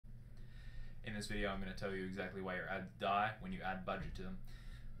this video, I'm going to tell you exactly why your ads die when you add budget to them.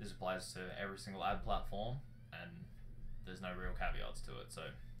 This applies to every single ad platform, and there's no real caveats to it, so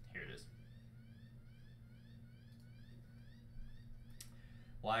here it is.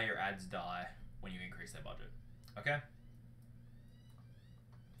 Why your ads die when you increase their budget. Okay?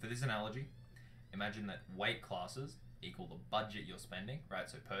 For this analogy, imagine that weight classes equal the budget you're spending, right?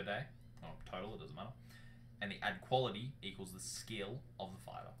 So per day, or total, it doesn't matter. And the ad quality equals the skill of the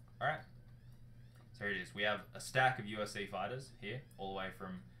fighter. Alright? So here it is. We have a stack of UFC fighters here, all the way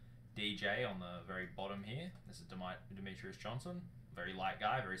from DJ on the very bottom here. This is Demetrius Johnson, very light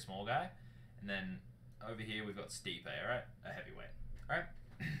guy, very small guy. And then over here we've got Stipe, alright? A heavyweight. Alright?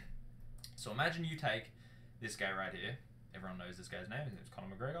 So imagine you take this guy right here. Everyone knows this guy's name. His name's Conor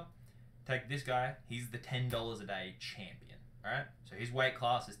McGregor. Take this guy. He's the $10 a day champion. Alright? So his weight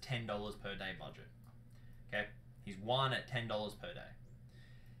class is $10 per day budget. Okay? He's won at $10 per day.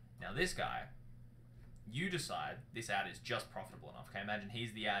 Now this guy, you decide this ad is just profitable enough. Okay? Imagine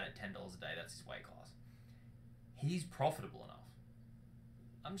he's the ad at $10 a day. That's his weight class. He's profitable enough.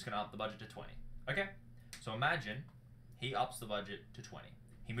 I'm just going to up the budget to 20. Okay? So imagine he ups the budget to 20.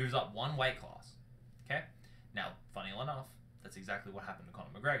 He moves up one weight class. Okay? Now, funny enough, that's exactly what happened to Conor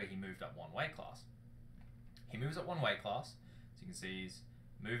McGregor. He moved up one weight class. He moves up one weight class. So you can see he's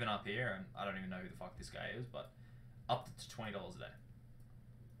moving up here, and I don't even know who the fuck this guy is, but up to $20 a day.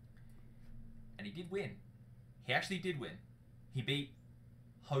 And he did win. He actually did win. He beat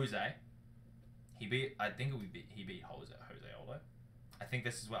Jose. He beat Jose Aldo. I think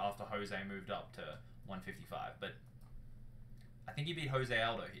this is where after Jose moved up to 155, but I think he beat Jose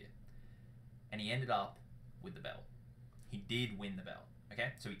Aldo here. And he ended up with the belt. He did win the belt.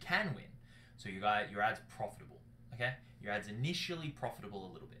 Okay? So he can win. So your ad's profitable. Okay? Your ad's initially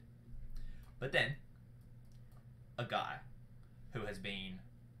profitable a little bit. But then, a guy who has been,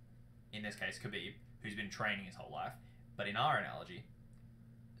 in this case Khabib, who's been training his whole life, but in our analogy,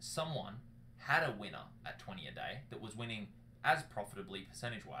 someone had a winner at 20 a day that was winning as profitably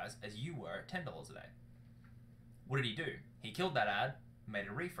percentage-wise as you were at $10 a day. What did he do? He killed that ad, made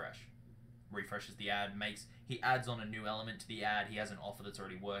a refresh. Refreshes the ad, he adds on a new element to the ad, he has an offer that's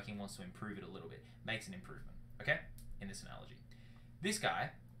already working, wants to improve it a little bit, makes an improvement, okay? In this analogy. This guy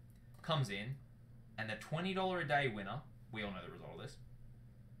comes in, and the $20 a day winner, we all know the result of this,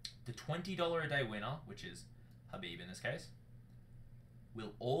 the $20 a day winner, which is Khabib in this case,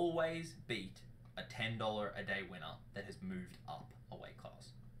 will always beat a $10 a day winner that has moved up a weight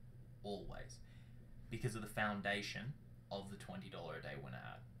class. Always. Because of the foundation of the $20 a day winner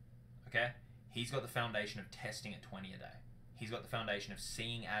ad. Okay? He's got the foundation of testing at 20 a day. He's got the foundation of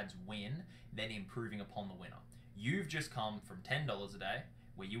seeing ads win, then improving upon the winner. You've just come from $10 a day,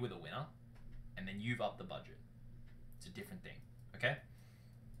 where you were the winner, and then you've upped the budget. It's a different thing. Okay?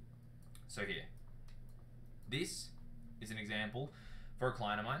 So here. This is an example for a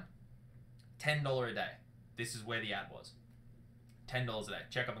client of mine. $10 a day. This is where the ad was. $10 a day.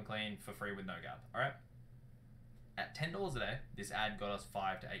 Check up and clean for free with no gap. Alright? At $10 a day, this ad got us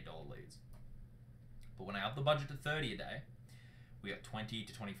 $5 to $8 leads. But when I upped the budget to 30 a day, we got $20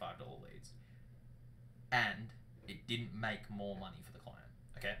 to $25 leads. And it didn't make more money for the client.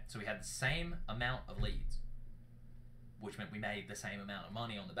 Okay? So we had the same amount of leads, which meant we made the same amount of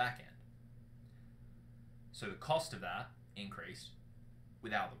money on the back end. So the cost of that increased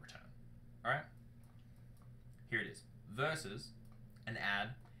without the return. Alright? Here it is. Versus an ad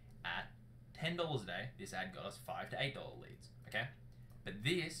at $10 a day, this ad got us $5 to $8 leads. Okay? But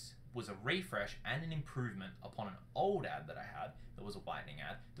this was a refresh and an improvement upon an old ad that I had that was a whitening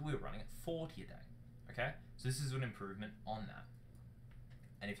ad that we were running at 40 a day. Okay? So this is an improvement on that.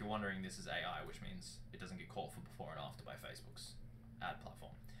 And if you're wondering, this is AI, which means it doesn't get caught for before and after by Facebook's ad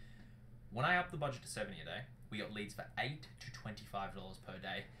platform. When I upped the budget to 70 a day, we got leads for $8 to $25 per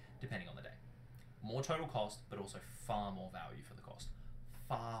day, depending on the day. More total cost, but also far more value for the cost.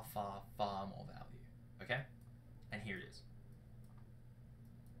 Far, far, far more value. Okay? And here it is.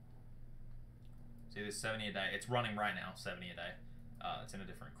 See this 70 a day? It's running right now, 70 a day. It's in a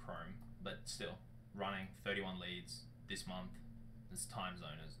different Chrome, but still running 31 leads this month. This time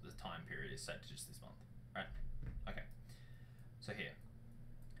zone is, the time period is set to just this month, right? Okay. So here.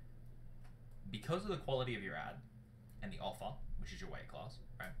 Because of the quality of your ad and the offer, which is your weight class,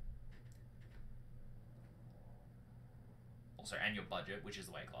 right? Also, and your budget, which is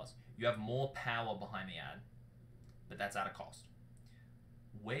the weight class, you have more power behind the ad, but that's at a cost.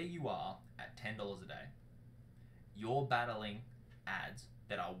 Where you are at $10 a day, you're battling ads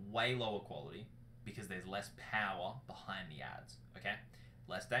that are way lower quality because there's less power behind the ads, okay?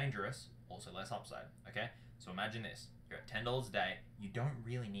 Less dangerous, also less upside, okay? So imagine this. you're at $10 a day, you don't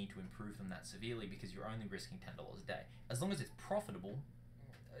really need to improve them that severely because you're only risking $10 a day. As long as it's profitable,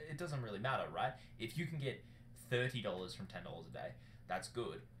 it doesn't really matter, right? If you can get $30 from $10 a day, that's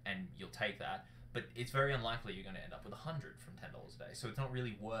good, and you'll take that. But it's very unlikely you're going to end up with $100 from $10 a day. So it's not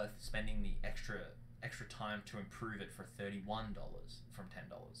really worth spending the extra time to improve it for $31 from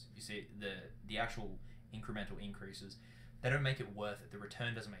 $10. You see, the actual incremental increases, they don't make it worth it. The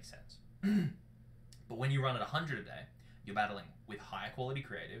return doesn't make sense. But when you run at $100 a day, you're battling with higher quality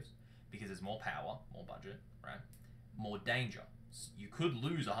creatives because there's more power, more budget, right? More danger. You could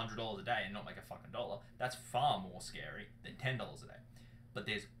lose $100 a day and not make a fucking dollar. That's far more scary than $10 a day. But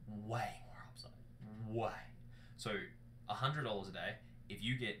there's way more upside. Way. So $100 a day, if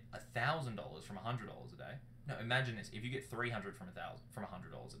you get $1,000 from $100 a day, no, imagine this. If you get $300 from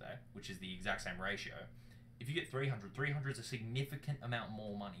 $100 a day, which is the exact same ratio, if you get 300 is a significant amount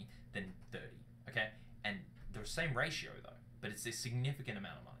more money than 30, okay? And they're the same ratio though, but it's a significant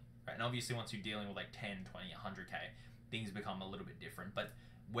amount of money, right? And obviously once you're dealing with like 10, 20, 100K, things become a little bit different. But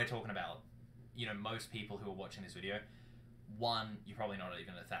we're talking about, you know, most people who are watching this video, one, you're probably not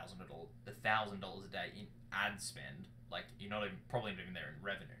even $1,000 a day in ad spend. Like you're not even, probably not even there in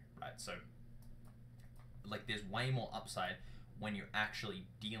revenue, right? So like there's way more upside when you're actually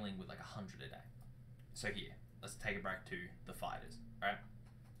dealing with like 100 a day. So here, let's take it back to the fighters, right?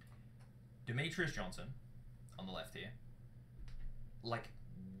 Demetrius Johnson, on the left here, like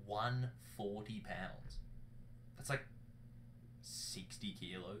 140 pounds. That's like 60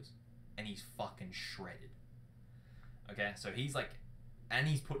 kilos, and he's fucking shredded. Okay, so he's like, and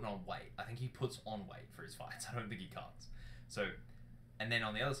he's putting on weight. I think he puts on weight for his fights. I don't think he cuts. So, and then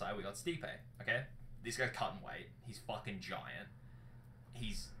on the other side, we got Stipe, okay? This guy's cutting weight. He's fucking giant.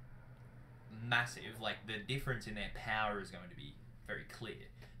 He's massive. Like, the difference in their power is going to be very clear.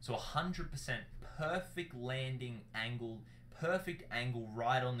 So 100% perfect landing angle, perfect angle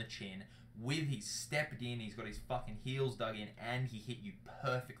right on the chin, with he's stepped in, he's got his fucking heels dug in, and he hit you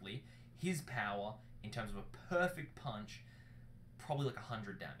perfectly. His power, in terms of a perfect punch, probably like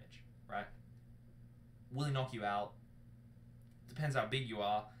 100 damage, right? Will he knock you out? Depends how big you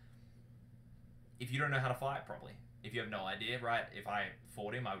are. If you don't know how to fight, probably. If you have no idea, right? If I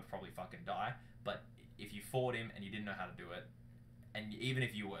fought him, I would probably fucking die. But if you fought him and you didn't know how to do it, and even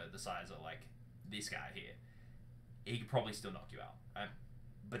if you were the size of like this guy here, he could probably still knock you out, right?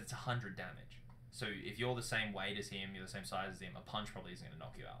 But it's 100 damage. So if you're the same weight as him, you're the same size as him, a punch probably isn't going to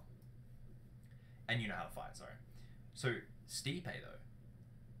knock you out. And you know how to fight, sorry. So Stipe though,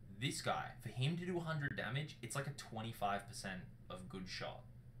 this guy, for him to do 100 damage, it's like a 25% of good shot.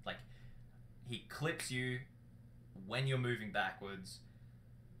 Like, he clips you when you're moving backwards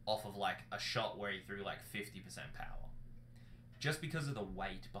off of like a shot where he threw like 50% power. Just because of the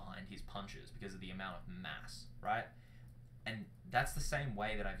weight behind his punches, because of the amount of mass, right? And that's the same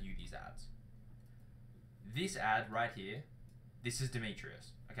way that I view these ads. This ad right here, this is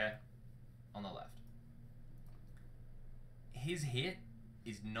Demetrius, okay? On the left. His hit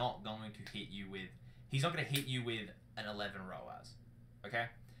is not going to hit you with, he's not going to hit you with an 11 ROAS, okay?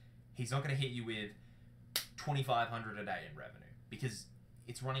 He's not going to hit you with 2,500 a day in revenue because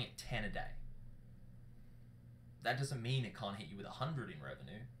it's running at 10 a day. That doesn't mean it can't hit you with 100 in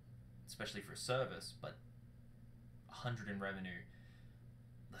revenue, especially for a service, but 100 in revenue,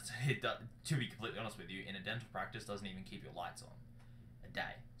 to be completely honest with you, in a dental practice doesn't even keep your lights on a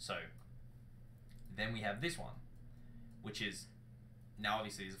day. So then we have this one, which is, now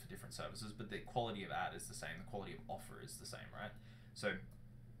obviously these are for different services, but the quality of ad is the same, the quality of offer is the same, right? So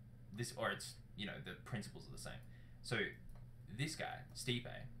this, or it's, you know, the principles are the same. So this guy, Stipe,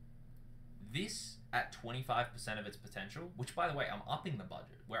 this at 25% of its potential, which by the way, I'm upping the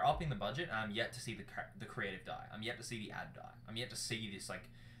budget. We're upping the budget, and I'm yet to see the creative die. I'm yet to see the ad die. I'm yet to see this like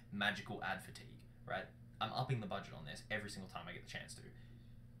magical ad fatigue, right? I'm upping the budget on this every single time I get the chance to.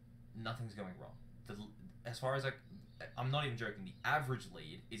 Nothing's going wrong. As far as I'm not even joking, the average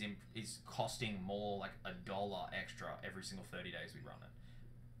lead is costing more like $1 extra every single 30 days we run it.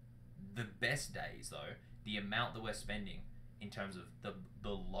 The best days though, the amount that we're spending in terms of the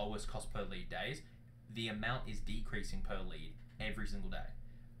lowest cost per lead days, the amount is decreasing per lead every single day.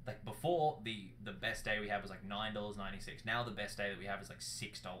 Like before, the best day we had was like $9.96. Now the best day that we have is like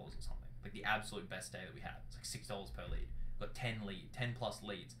 $6 or something. Like the absolute best day that we had, it's like $6 per lead. We've got 10 plus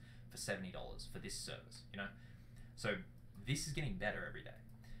leads for $70 for this service, you know? So this is getting better every day.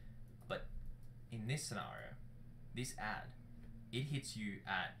 But in this scenario, this ad, it hits you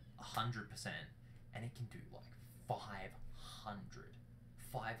at 100% and it can do like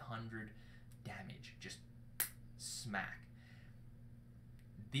 500 damage, just smack.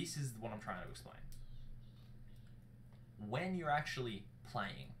 This is what I'm trying to explain. when you're actually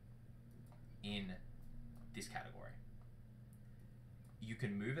playing in this category, you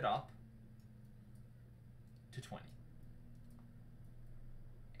can move it up to 20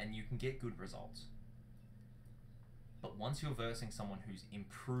 and you can get good results. But once you're versing someone who's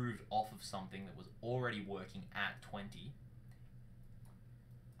improved off of something that was already working at 20,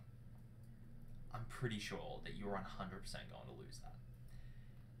 I'm pretty sure that you're 100% going to lose that.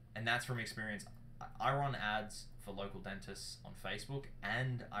 And that's from experience. I run ads for local dentists on Facebook,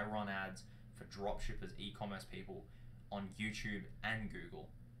 and I run ads for dropshippers, e-commerce people on YouTube and Google,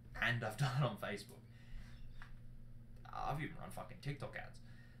 and I've done it on Facebook. I've even run fucking TikTok ads.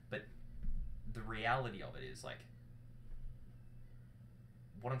 But the reality of it is, like,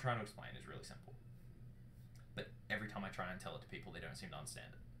 what I'm trying to explain is really simple. But every time I try and tell it to people, they don't seem to understand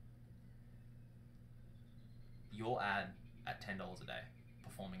it. Your ad at $10 a day,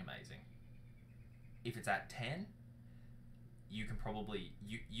 performing amazing. If it's at 10, you can probably,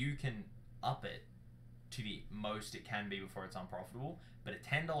 you can up it to the most it can be before it's unprofitable, but a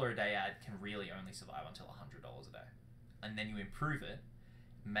 $10 a day ad can really only survive until $100 a day. And then you improve it.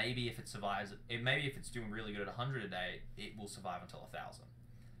 Maybe if it survives, maybe if it's doing really good at 100 a day, it will survive until 1,000.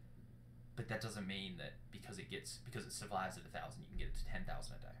 But that doesn't mean that because it survives at 1,000, you can get it to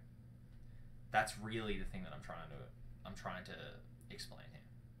 10,000 a day. That's really the thing that I'm trying to explain here.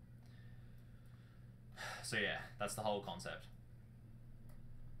 So yeah, that's the whole concept.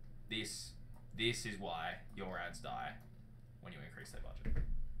 This is why your ads die when you increase their budget.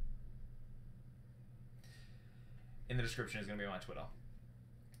 In the description is going to be my Twitter.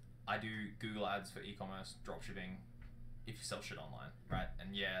 I do Google ads for e-commerce, dropshipping, if you sell shit online, right?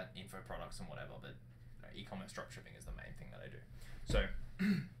 And yeah, info products and whatever, but e-commerce dropshipping is the main thing that I do. So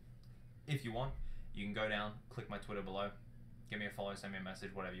if you want, you can go down, click my Twitter below, give me a follow, send me a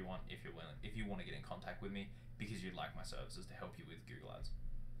message, whatever you want, if you're willing, if you want to get in contact with me because you'd like my services to help you with Google ads.